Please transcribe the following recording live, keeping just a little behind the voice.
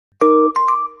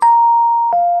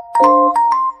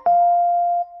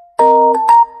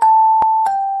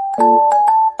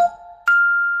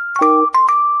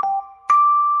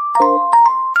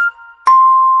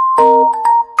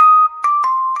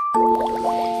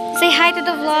Say hi to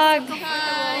the vlog.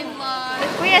 Hi, vlog.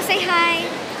 Kuya, say hi.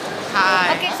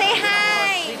 Hi. Okay, say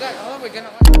hi. We're gonna.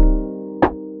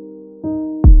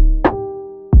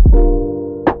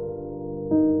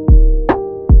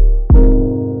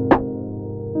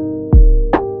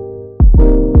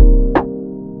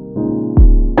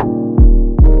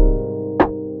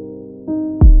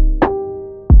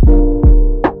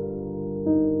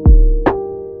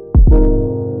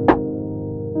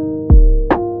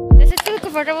 Does it feel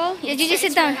comfortable? Yeah, Gigi,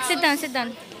 sit down. Sit down. Sit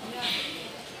down.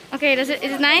 Okay, is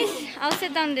it nice? I'll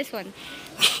sit down this one.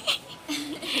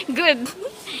 Good.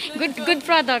 Good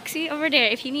product. See over there.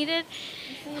 If you need it,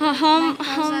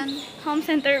 home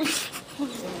center.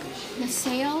 The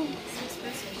sale.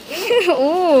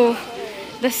 Oh,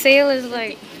 the sale is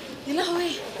like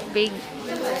big.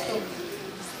 What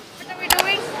are we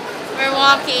doing? We're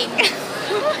walking.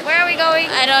 Where are we going?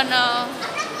 I don't know.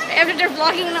 After they're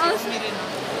vlogging now.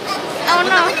 Oh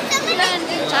no.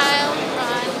 Child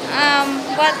run.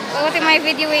 What am I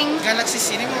videoing? Galaxy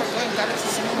Cinema. We're going Galaxy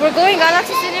Cinema. We're going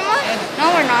Galaxy Cinema?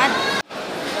 No, we're not.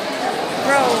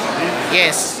 Bro.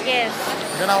 Yes. Yes.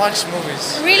 We're gonna watch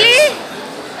movies. Really?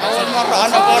 Oh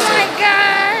my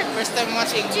god. First time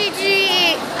watching.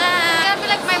 Gigi. I feel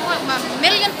like my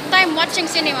millionth time watching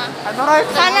cinema.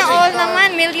 Sana all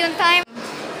naman, million time.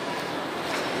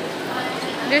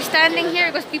 They're standing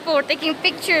here because people were taking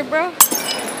picture, bro.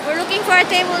 We're looking for a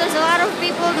table. There's a lot of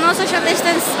people. No social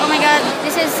distance. Oh my god,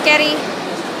 this is scary.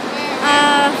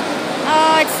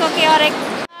 Oh, it's so chaotic.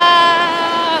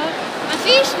 A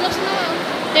fish? No snow.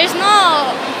 There's no.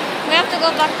 We have to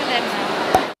go back to them now.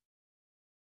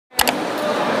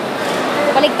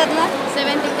 Baligtad na?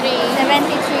 73.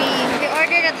 73. We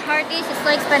ordered at Hardee's. It's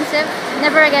so expensive.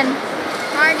 Never again.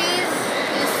 Hardee's,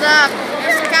 you suck.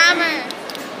 You're a scammer.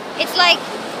 It's like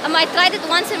I tried it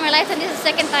once in my life and this is the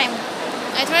second time.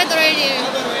 I tried already.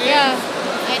 Yeah.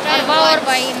 I tried Or once.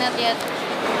 by not yet.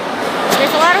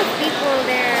 There's a lot of people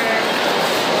there.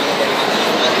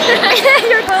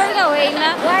 You're going away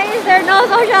na. Why is there no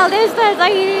social distance?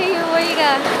 I hear you. Where you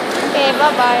go? Okay,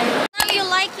 bye-bye. You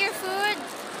like your food?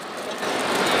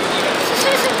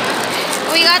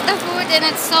 We got the food and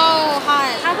it's so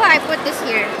hot. How about I put this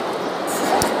here?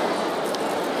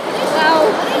 Wow.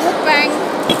 Mukbang.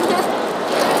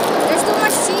 There's too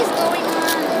much cheese going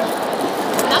on.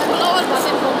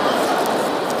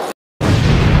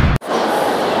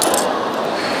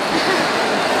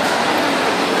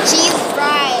 Cheese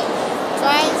fried.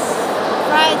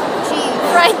 Fried cheese.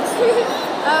 Fried cheese.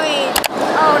 Oh wait.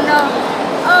 Oh no.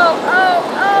 Oh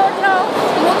no.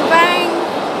 Mukbang.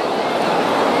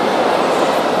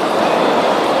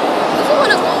 Who do you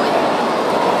wanna go with?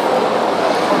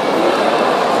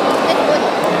 It's good.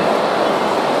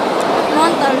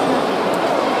 Montage.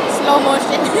 Slow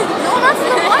motion. No, not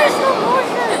slow motion. Slow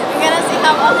motion. We're gonna see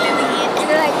how ugly we eat.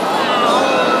 They're like,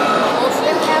 wow. Also,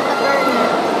 they have the burger.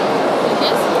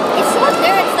 Yes? It's not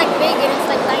there. It's like big and it's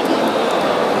like tiny.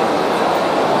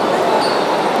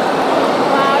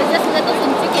 Wow, it's just lettuce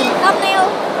and chicken. Thumbnail.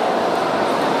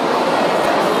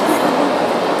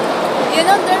 You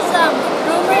know, there's some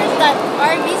rumors that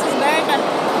Arby's is better than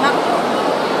McDo.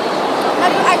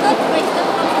 I thought my stuff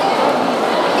comes like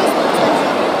this expensive.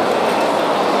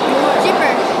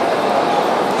 Cheaper.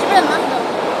 Cheaper than McDo.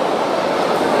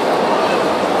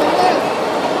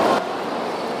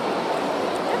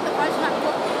 The fries not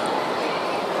cooked.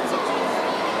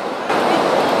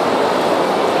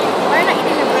 Why are you not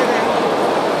eating the burger?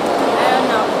 I don't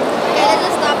know. Okay, let's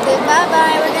just stop this. Bye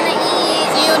bye. We're gonna eat.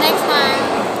 See you next time.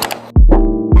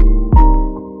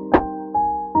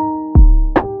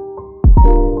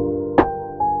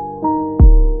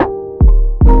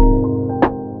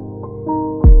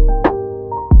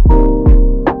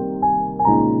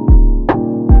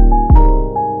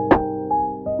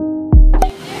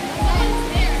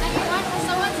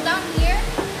 Someone's down here.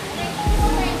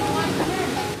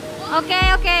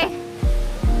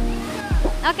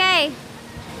 Okay.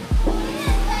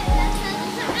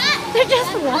 They're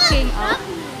just walking up.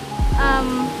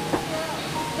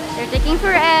 They're taking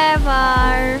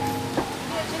forever.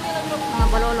 Mga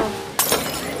balolo.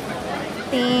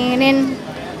 Tinin.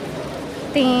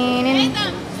 Tinin.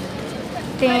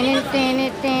 Tinin,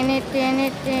 tinin, tinin,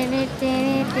 tinin, tinin,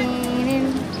 tinin, tinin.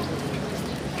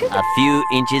 A few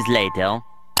inches later.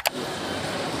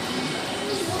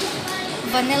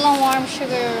 Vanilla warm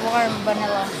sugar, warm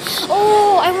vanilla.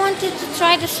 Oh, I wanted to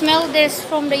try to smell this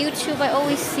from the YouTube. I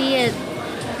always see it.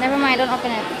 Never mind, don't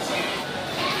open it.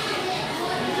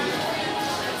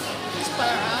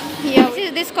 Yeah,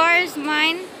 this car is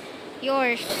mine,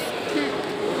 yours.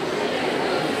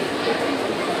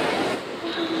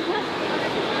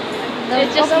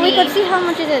 It's just we me. could see how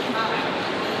much is it.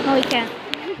 No, we can't.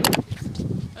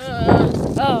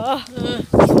 It's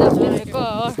not very good.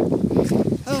 I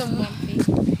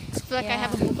feel like I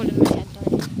have a buckle in my head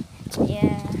already.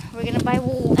 Yeah, we're gonna buy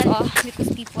water because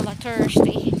people are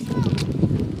thirsty.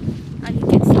 And you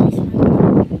can see me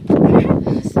smiling.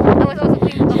 I was also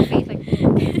playing with my face like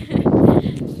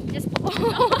just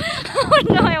oh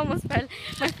no, I almost fell.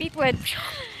 My feet went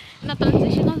not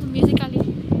transitional musically.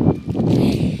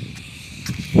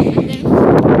 And then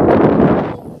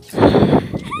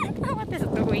what is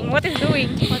doing? What is doing?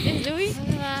 What is doing?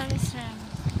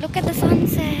 Look at the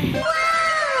sunset.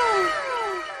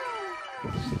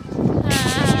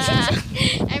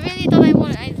 I really thought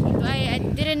I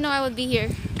didn't know I would be here.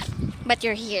 But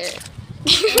you're here.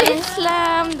 And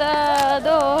slam the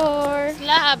door.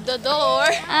 Slap the door.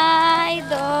 I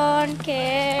don't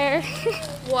care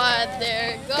What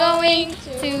they're going going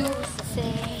to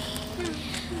say.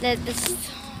 Let the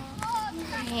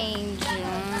angel.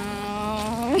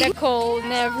 The cold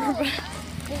never.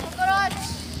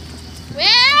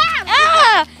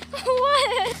 Ah!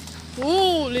 What?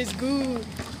 Ooh, let's go.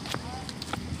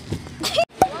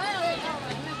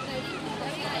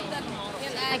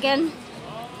 Again.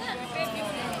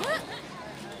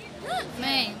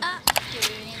 Man.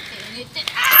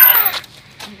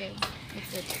 Okay,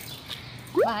 that's it.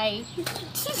 Bye.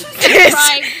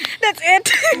 Right. That's it.